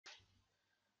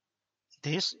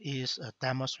This is a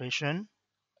demonstration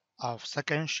of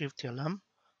second shift theorem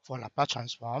for Laplace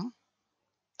transform.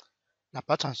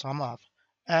 Laplace transform of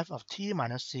f of t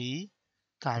minus c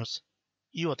times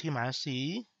u of t minus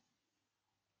c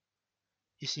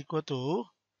is equal to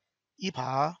e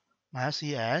power minus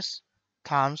cs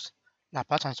times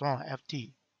Laplace transform of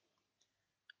ft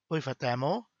with a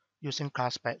demo using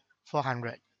ClassPad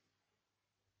 400.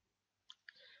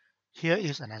 Here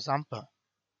is an example.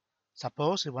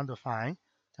 Suppose you want to find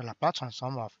the Laplace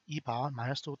transform of e power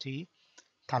minus 2t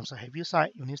times the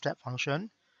Heaviside unit step function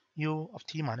u of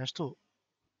t minus 2.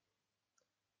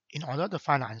 In order to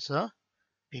find the answer,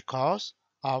 because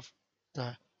of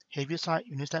the Heaviside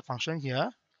unit step function here,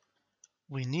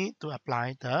 we need to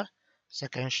apply the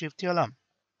second shift theorem,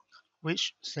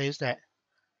 which says that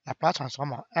Laplace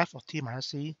transform of f of t minus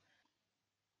c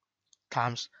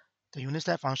times the unit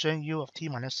step function u of t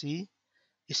minus c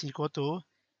is equal to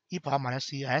e power minus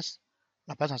cs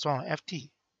Laplace transform of ft.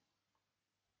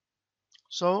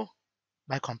 So,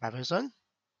 by comparison,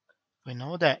 we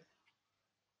know that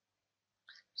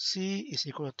c is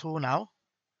equal to 2 now,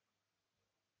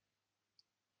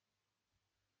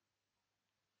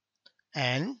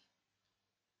 and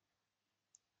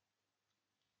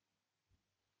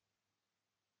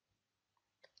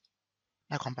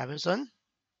by comparison,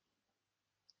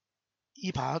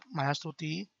 e power minus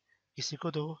 2t is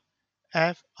equal to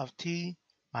f of t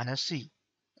minus c.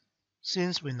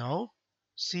 Since we know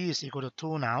c is equal to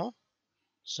 2 now,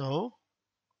 so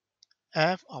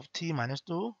f of t minus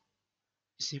 2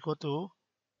 is equal to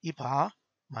e power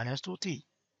minus 2t.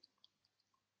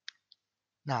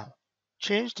 Now,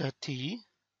 change the t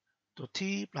to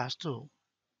t plus 2.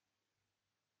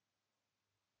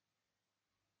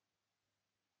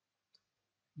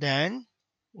 Then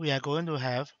we are going to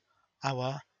have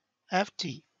our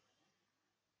ft.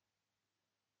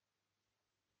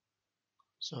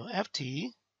 So ft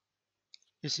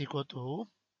is equal to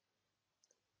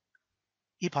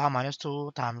e power minus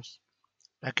 2 times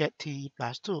bracket t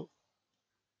plus 2.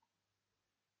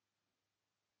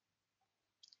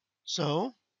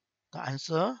 So the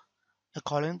answer,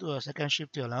 according to the second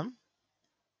shift theorem,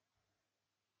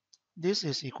 this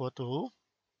is equal to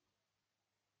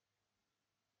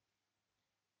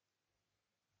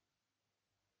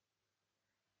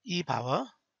e power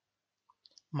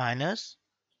minus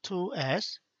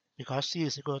 2s, because c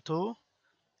is equal to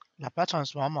Laplace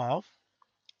transform of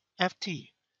ft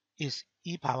is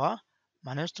e power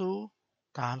minus 2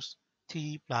 times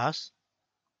t plus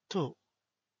 2.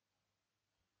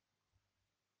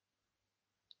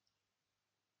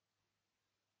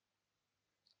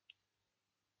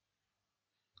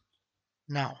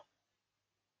 Now,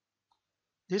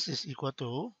 this is equal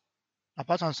to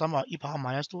Laplace transform of e power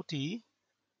minus 2t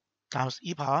times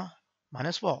e power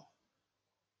minus 4.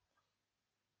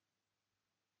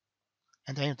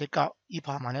 And then you take out e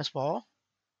power minus 4.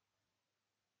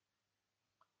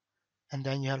 And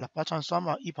then you have Laplace transform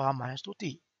of e power minus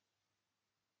 2t,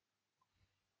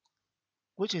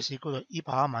 which is equal to e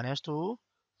power minus 2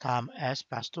 times s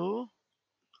plus 2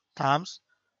 times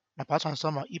Laplace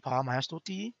transform of e power minus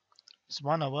 2t is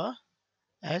 1 over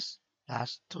s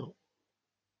plus 2.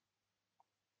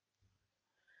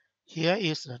 Here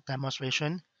is the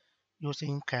demonstration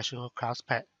using CASIO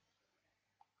ClassPad.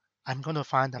 I'm going to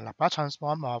find the Laplace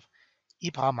transform of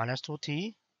e power minus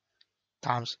 2t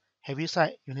times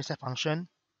Heaviside unit step function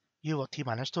u of t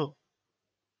minus 2.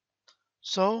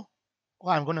 So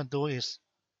what I'm going to do is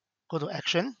go to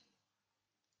Action,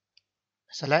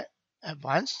 select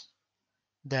Advanced,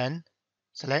 then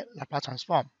select Laplace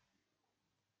transform.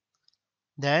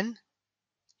 Then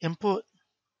input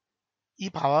e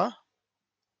power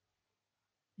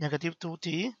negative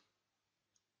 2t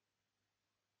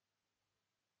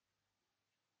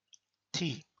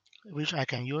t, which I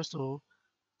can use to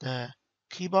the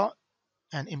keyboard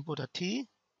and input a t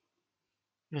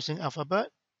using alphabet,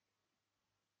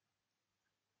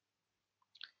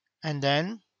 and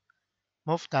then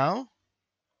move down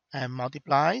and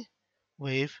multiply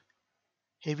with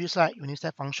Heaviside unit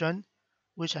step function,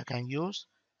 which I can use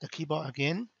the keyboard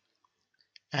again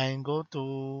and go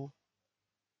to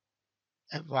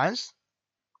Advanced.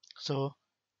 So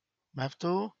Math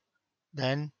 2,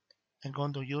 then I'm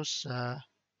going to use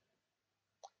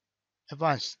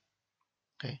Advanced.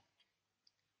 Okay,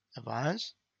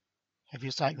 Advanced,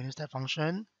 Heaviside unit step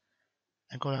function.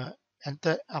 I'm going to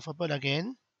enter alphabet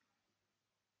again,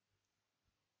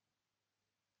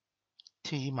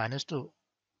 t minus 2.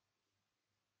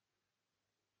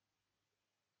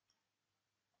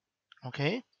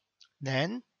 Okay,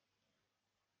 then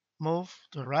move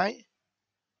to the right,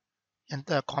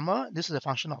 enter a comma. This is a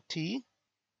function of t.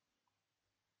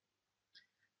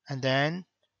 and then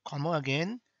comma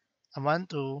again. I want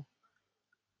to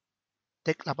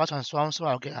take Laplace transform, so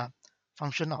I'll get a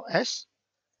function of s,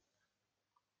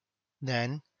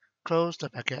 then close the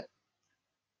bracket,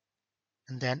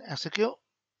 and then execute,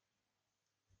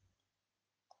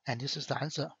 and this is the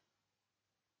answer.